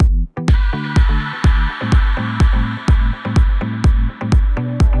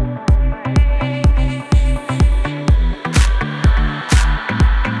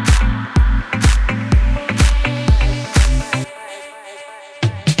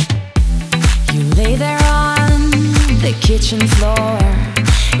lay there on the kitchen floor.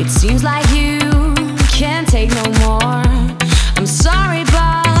 It seems like you can't take no more. I'm sorry,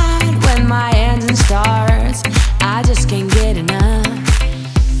 but when my engine starts, I just can't get enough.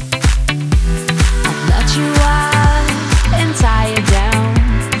 I'll let you up and tie you down,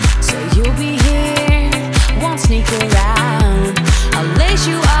 so you'll be here, won't sneak around. I'll lace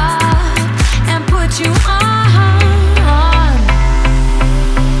you up and put you on.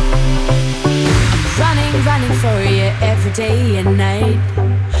 Running for you every day and night.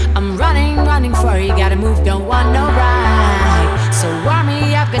 I'm running for you, gotta move, don't want no ride. So warm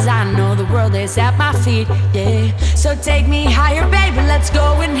me up, cause I know the world is at my feet, yeah. So take me higher, baby, let's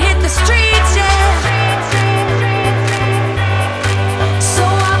go and hit the streets, yeah. So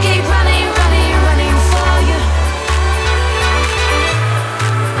I'll keep running for you.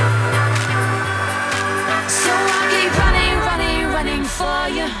 So I'll keep running for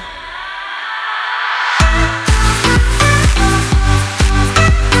you.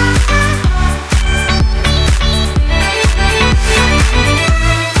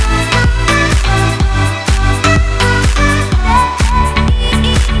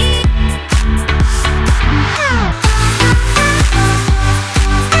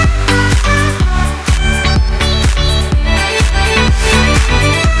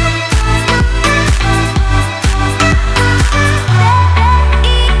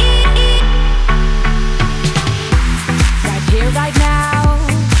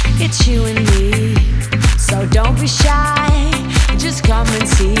 You and me, so don't be shy, just come and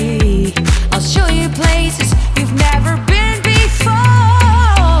see. I'll show you places you've never been before.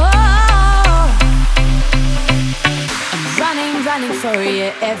 I'm running for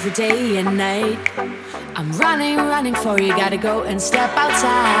you every day and night. I'm running for you, gotta go and step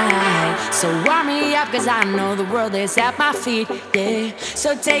outside. So warm me up, cause I know the world is at my feet, yeah.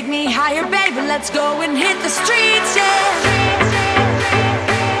 So take me higher, baby, let's go and hit the streets, yeah.